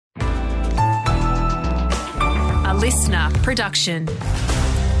listener production.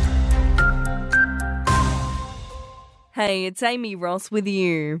 Hey, it's Amy Ross with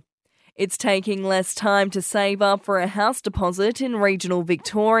you. It's taking less time to save up for a house deposit in regional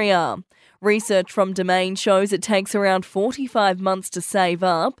Victoria. Research from Domain shows it takes around 45 months to save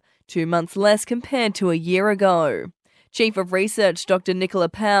up, 2 months less compared to a year ago. Chief of Research Dr. Nicola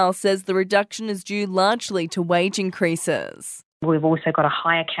Powell says the reduction is due largely to wage increases. We've also got a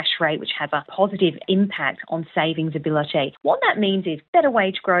higher cash rate, which has a positive impact on savings ability. What that means is better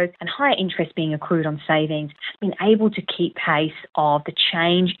wage growth and higher interest being accrued on savings has been able to keep pace of the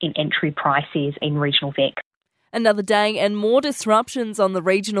change in entry prices in regional Vic. Another day and more disruptions on the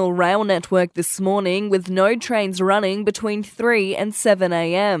regional rail network this morning, with no trains running between 3 and 7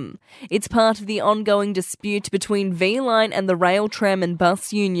 a.m. It's part of the ongoing dispute between V-Line and the Rail, Tram and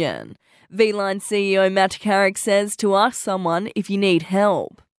Bus Union. V-Line CEO Matt Carrick says to ask someone if you need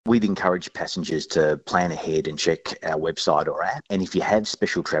help. We'd encourage passengers to plan ahead and check our website or app. And if you have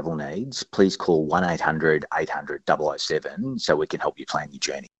special travel needs, please call 1800 800 007 so we can help you plan your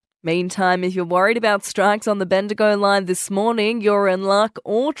journey. Meantime, if you're worried about strikes on the Bendigo line this morning, you're in luck.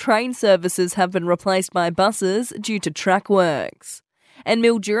 All train services have been replaced by buses due to track works. And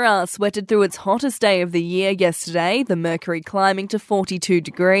Mildura sweated through its hottest day of the year yesterday, the mercury climbing to 42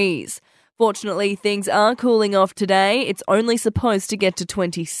 degrees. Fortunately, things are cooling off today. It's only supposed to get to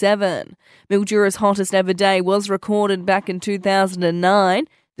 27. Mildura's hottest ever day was recorded back in 2009,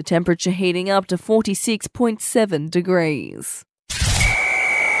 the temperature heating up to 46.7 degrees.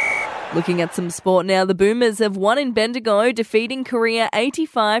 Looking at some sport now, the Boomers have won in Bendigo, defeating Korea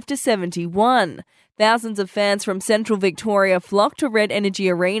 85-71. Thousands of fans from Central Victoria flocked to Red Energy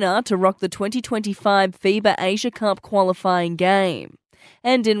Arena to rock the 2025 FIBA Asia Cup qualifying game.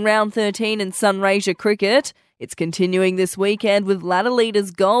 And in round 13 in Sunraysia cricket, it's continuing this weekend with ladder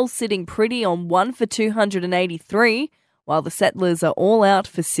leaders Goals sitting pretty on 1 for 283, while the Settlers are all out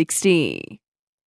for 60.